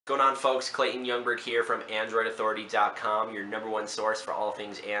What's going on, folks? Clayton Youngberg here from AndroidAuthority.com, your #1 source for all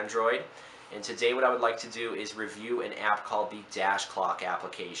things Android. And today what I would like to do is review an app called the DashClock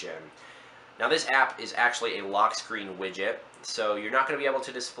application. Now this app is actually a lock screen widget, so you're not going to be able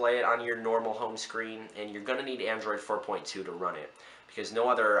to display it on your normal home screen, and you're going to need Android 4.2 to run it, because no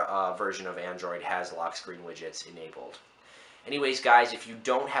other version of Android has lock screen widgets enabled. Anyways, guys, if you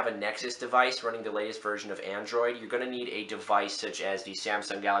don't have a Nexus device running the latest version of Android, you're going to need a device such as the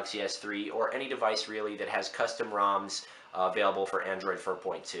Samsung Galaxy S3 or any device really that has custom ROMs available for Android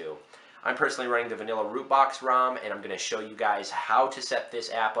 4.2. I'm personally running the vanilla Rootbox ROM, and I'm going to show you guys how to set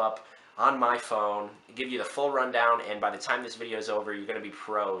this app up on my phone, give you the full rundown, and by the time this video is over, you're going to be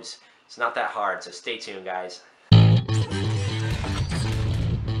pros. It's not that hard, so stay tuned, guys.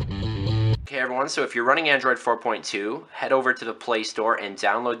 Okay, everyone, so if you're running Android 4.2, head over to the Play Store and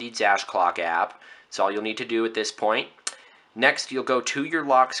download the DashClock app. That's all you'll need to do at this point. Next, you'll go to your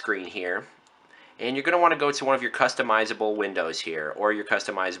lock screen here, and you're going to want to go to one of your customizable windows here, or your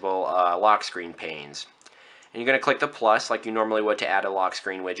customizable lock screen panes. And you're going to click the plus like you normally would to add a lock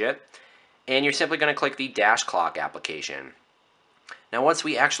screen widget, and you're simply going to click the DashClock application. Now once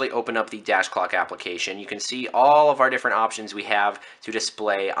we actually open up the DashClock application, you can see all of our different options we have to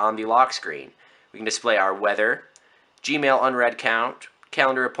display on the lock screen. We can display our weather, Gmail unread count,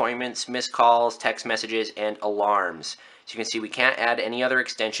 calendar appointments, missed calls, text messages, and alarms. So you can see we can't add any other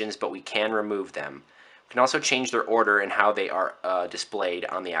extensions, but we can remove them. We can also change their order and how they are displayed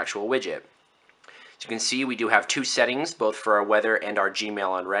on the actual widget. So you can see we do have two settings, both for our weather and our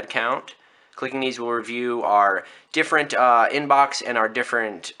Gmail unread count. Clicking these will review our different inbox and our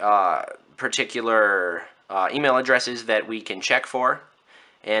different particular email addresses that we can check for.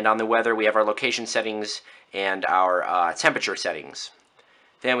 And on the weather, we have our location settings and our temperature settings.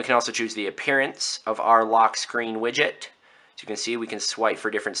 Then we can also choose the appearance of our lock screen widget. So you can see we can swipe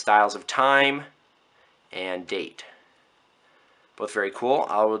for different styles of time and date. Both very cool.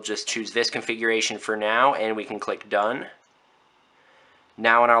 I will just choose this configuration for now, and we can click Done.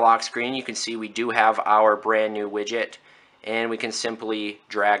 Now on our lock screen, you can see we do have our brand new widget, and we can simply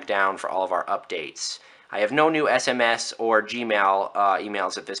drag down for all of our updates. I have no new SMS or Gmail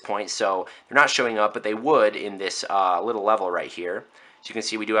emails at this point, so they're not showing up, but they would in this little level right here. So you can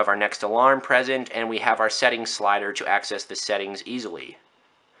see we do have our next alarm present, and we have our settings slider to access the settings easily.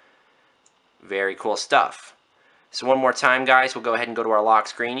 Very cool stuff. So one more time, guys, we'll go ahead and go to our lock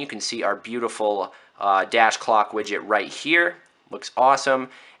screen. You can see our beautiful DashClock widget right here. Looks awesome.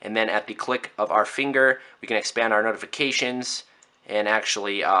 And then at the click of our finger, we can expand our notifications and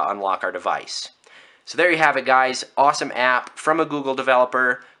actually unlock our device. So there you have it, guys. Awesome app from a Google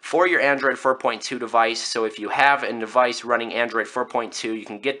developer for your Android 4.2 device. So if you have a device running Android 4.2, you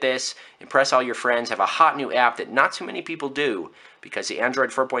can get this, impress all your friends, have a hot new app that not too many people do, because the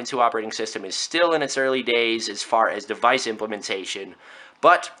Android 4.2 operating system is still in its early days as far as device implementation.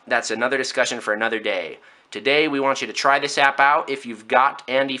 But that's another discussion for another day. Today, we want you to try this app out if you've got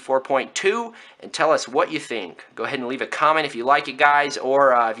Andy 4.2 and tell us what you think. Go ahead and leave a comment if you like it, guys,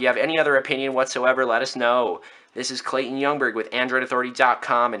 or if you have any other opinion whatsoever, let us know. This is Clayton Youngberg with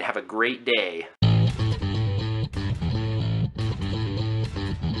AndroidAuthority.com, and have a great day.